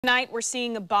Tonight, we're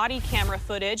seeing body camera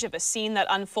footage of a scene that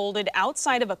unfolded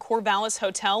outside of a Corvallis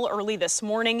hotel early this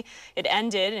morning. It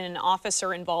ended in an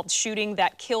officer-involved shooting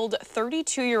that killed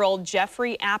 32-year-old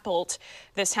Jeffrey Appelt.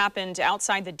 This happened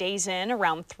outside the Days Inn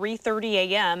around 3:30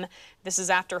 a.m. This is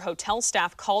after hotel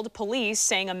staff called police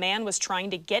saying a man was trying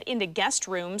to get into guest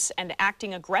rooms and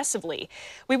acting aggressively.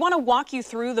 We want to walk you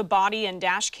through the body and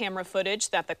dash camera footage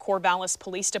that the Corvallis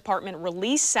Police Department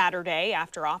released Saturday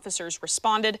after officers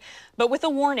responded, but with a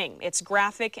warning, it's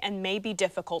graphic and may be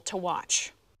difficult to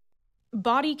watch.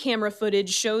 Body camera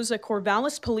footage shows a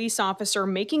Corvallis police officer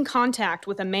making contact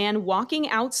with a man walking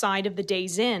outside of the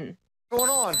Days Inn. What's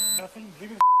going on? Nothing.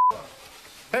 Leave me the alone.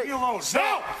 Hey. Leave me alone.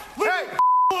 No! Leave me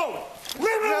the alone!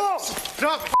 Leave me alone!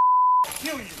 Stop!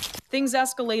 Kill you. Things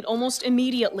escalate almost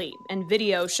immediately, and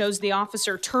video shows the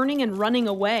officer turning and running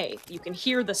away. You can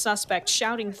hear the suspect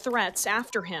shouting threats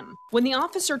after him. When the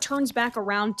officer turns back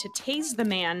around to tase the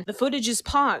man, the footage is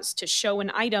paused to show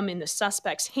an item in the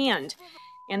suspect's hand,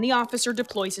 and the officer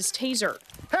deploys his taser.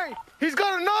 Hey, he's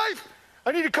got a knife!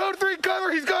 I need a code 3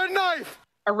 cover, he's got a knife!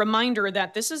 A reminder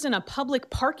that this is in a public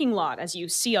parking lot as you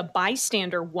see a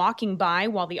bystander walking by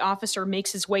while the officer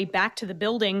makes his way back to the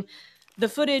building. The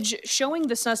footage showing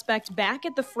the suspect back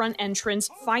at the front entrance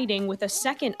fighting with a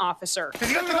second officer. Has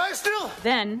he got the knife still?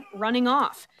 Then running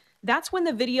off. That's when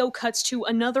the video cuts to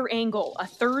another angle, a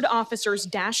third officer's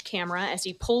dash camera as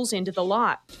he pulls into the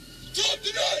lot. Drop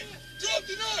the knife! Drop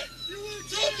the knife!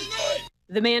 Drop the knife!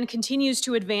 The man continues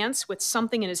to advance with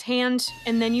something in his hand,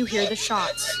 and then you hear the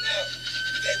shots.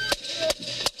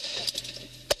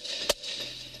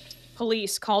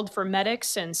 Police called for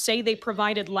medics and say they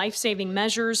provided life-saving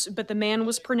measures, but the man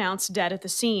was pronounced dead at the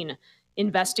scene.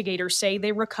 Investigators say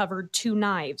they recovered 2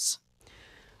 knives.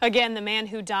 Again, the man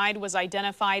who died was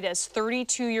identified as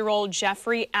 32-year-old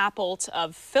Jeffrey Appelt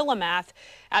of Philomath.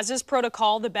 As is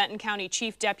protocol, the Benton County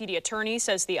Chief Deputy Attorney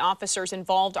says the officers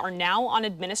involved are now on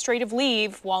administrative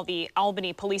leave while the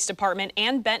Albany Police Department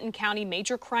and Benton County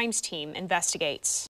Major Crimes Team investigates.